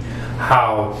hanging,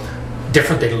 how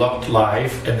different they looked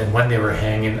live, and then when they were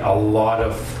hanging, a lot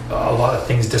of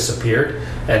things disappeared,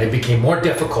 and it became more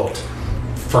difficult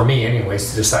for me anyways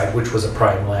to decide which was a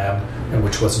prime lamb and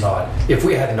which was not. If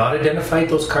we had not identified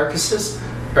those carcasses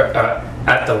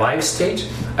at the live stage,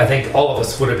 I think all of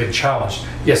us would have been challenged.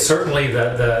 Yes, certainly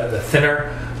the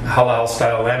thinner halal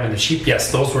style lamb and the sheep,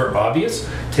 yes, those were obvious.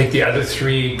 Take the other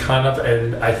three kind of,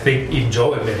 and I think even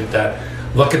Joe admitted that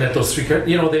looking at those three,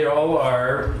 they all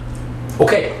are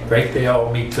okay, right? They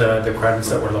all meet the requirements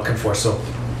that we're looking for. So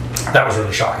that was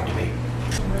really shocking to me.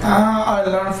 I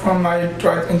learned from I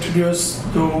tried to introduce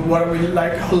to what we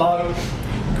like halal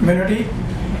community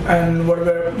and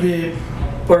whatever we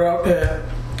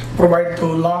provide to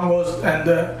Longos and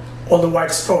all the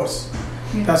white stores.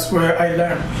 That's where I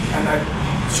learned and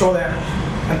I show them.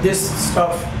 And this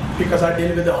stuff, because I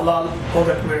deal with the halal all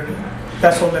the community,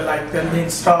 that's what they like. The lean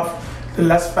stuff, the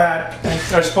less fat.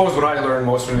 I suppose what I learned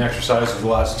most from the exercise of the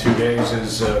last 2 days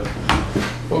is a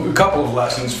couple of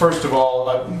lessons. First of all,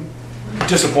 I'm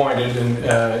disappointed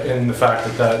in the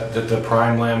fact that the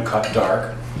prime lamb cut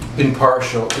dark in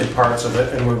parts of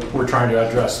it, and we're trying to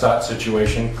address that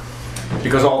situation,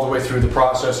 because all the way through the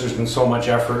process there's been so much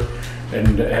effort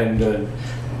and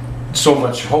so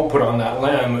much hope put on that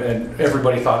lamb, and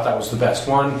everybody thought that was the best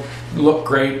one. Looked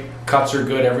great, cuts are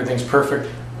good, everything's perfect,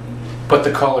 but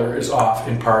the color is off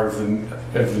in part of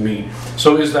the meat.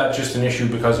 So is that just an issue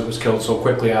because it was killed so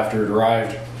quickly after it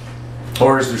arrived,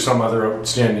 or is there some other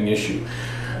outstanding issue?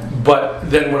 But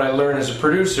then what I learned as a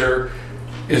producer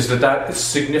is that is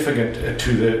significant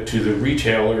to the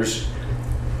retailers,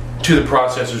 to the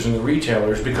processors and the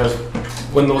retailers, because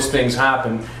when those things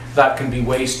happen, that can be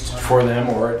waste for them,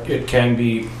 or it can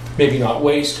be maybe not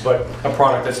waste, but a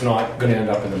product that's not going to end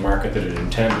up in the market that it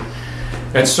intended.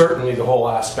 And certainly the whole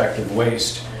aspect of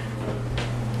waste,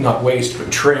 not waste,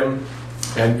 but trim,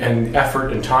 and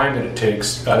effort and time that it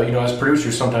takes. As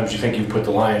producers, sometimes you think you put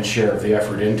the lion's share of the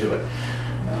effort into it.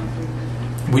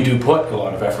 We do put a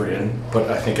lot of effort in, but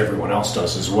I think everyone else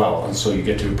does as well, and so you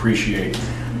get to appreciate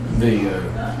the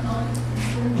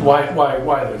why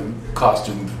the cost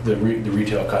of the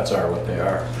retail cuts are what they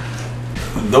are.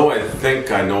 Though I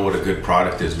think I know what a good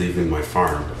product is leaving my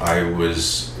farm, it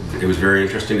was very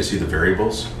interesting to see the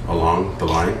variables along the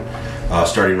line,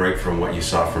 starting right from what you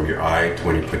saw from your eye to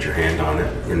when you put your hand on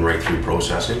it and right through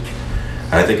processing.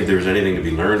 And I think if there's anything to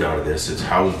be learned out of this, it's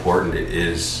how important it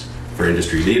is for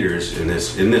industry leaders in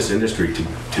this industry to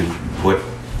put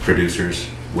producers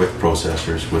with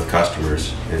processors, with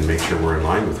customers, and make sure we're in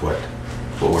line with what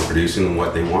we're producing and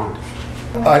what they want.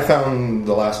 I found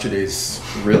the last 2 days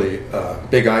really a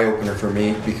big eye-opener for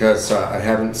me because I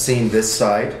haven't seen this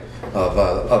side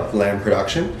of lamb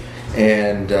production,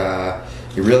 and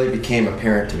it really became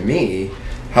apparent to me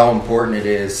how important it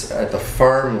is at the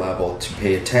farm level to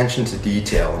pay attention to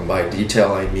detail, and by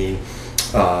detail I mean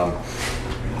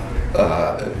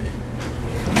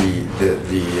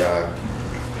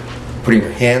putting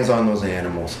your hands on those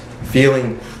animals,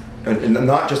 feeling, and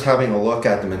not just having a look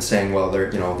at them and saying, well,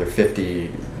 they're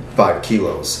 55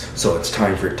 kilos, so it's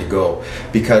time for it to go.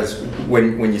 Because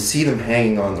when you see them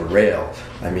hanging on the rail,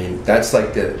 I mean, that's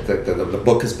like the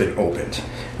book has been opened,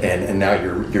 and now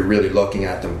you're really looking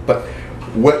at them. But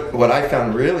what I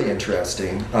found really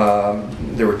interesting,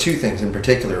 there were two things in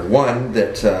particular. One,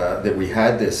 that we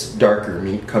had this darker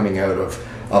meat coming out of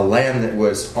a lamb that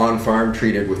was on farm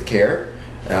treated with care.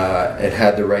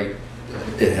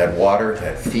 It had water, it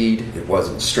had feed, it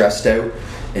wasn't stressed out,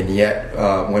 and yet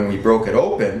when we broke it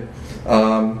open,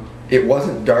 it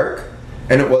wasn't dark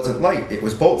and it wasn't light. It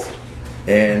was both.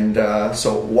 And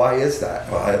so why is that?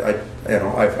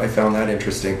 Well, I found that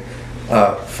interesting.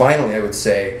 Finally, I would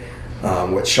say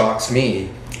what shocks me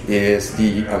is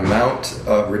the amount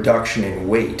of reduction in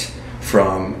weight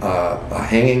from a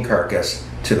hanging carcass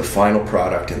to the final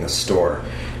product in the store.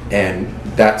 And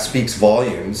that speaks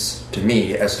volumes to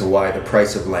me as to why the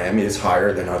price of lamb is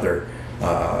higher than other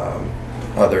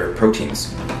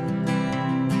proteins.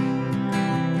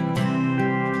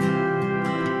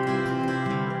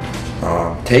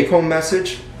 Take-home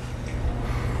message: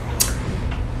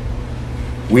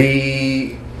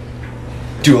 we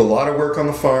do a lot of work on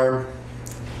the farm,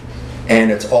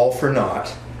 and it's all for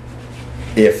naught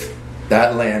if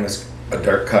that lamb is a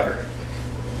dark cutter.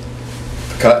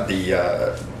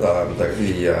 The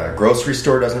grocery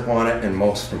store doesn't want it, and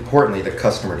most importantly, the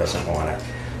customer doesn't want it.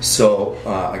 So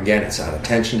again, it's that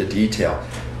attention to detail,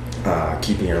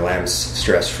 keeping your lambs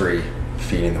stress-free,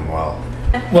 feeding them well.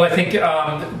 Well, I think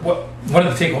one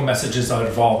of the take-home messages out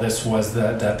of all this was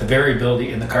that the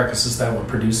variability in the carcasses that we're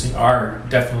producing are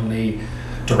definitely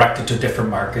directed to different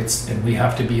markets, and we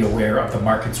have to be aware of the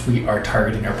markets we are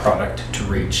targeting our product to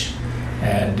reach,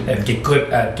 and get good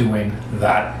at doing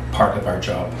that part of our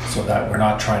job, so that we're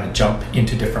not trying to jump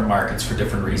into different markets for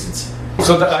different reasons.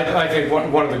 So I think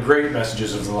one of the great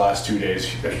messages of the last 2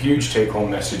 days, a huge take-home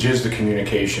message, is the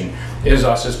communication, is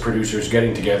us as producers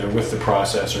getting together with the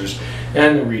processors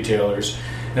and the retailers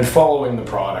and following the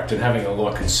product and having a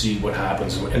look and see what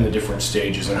happens in the different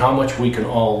stages and how much we can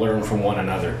all learn from one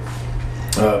another.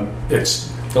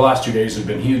 The last 2 days have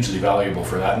been hugely valuable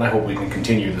for that, and I hope we can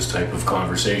continue this type of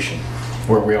conversation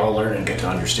where we all learn and get to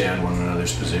understand one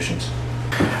another's positions.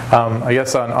 I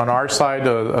guess on our side,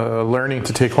 learning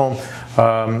to take home,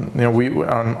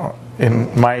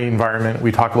 in my environment,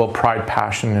 we talk about pride,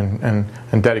 passion,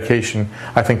 and dedication.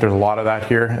 I think there's a lot of that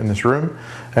here in this room,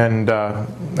 and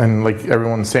like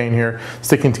everyone's saying here,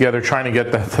 sticking together, trying to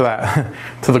get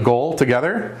to the goal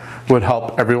together would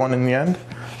help everyone in the end.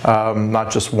 Not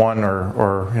just one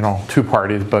or two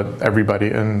parties, but everybody.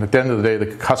 And at the end of the day, the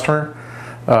customer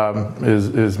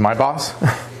is my boss.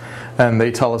 And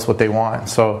they tell us what they want,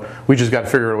 so we just got to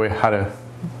figure out a way how to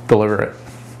deliver it.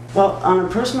 Well, on a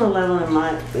personal level,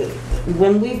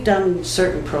 when we've done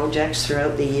certain projects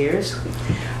throughout the years,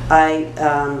 I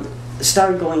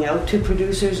started going out to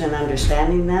producers and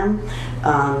understanding them,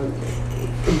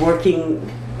 working,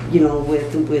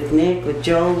 with Nick, with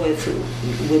Joe, with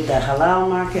the halal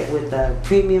market, with the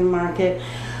premium market,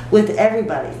 with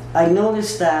everybody. I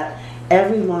noticed that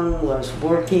everyone was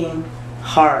working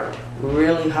hard.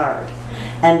 Really hard,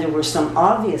 and there were some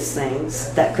obvious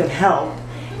things that could help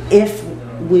if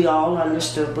we all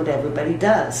understood what everybody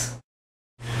does.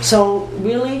 So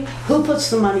really, who puts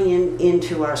the money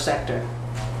into our sector?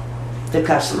 the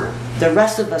customer. The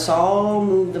rest of us all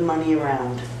move the money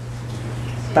around.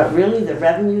 But really the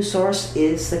revenue source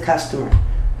is the customer.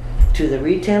 To the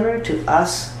retailer, to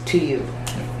us, to you.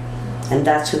 And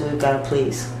that's who we've got to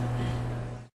please.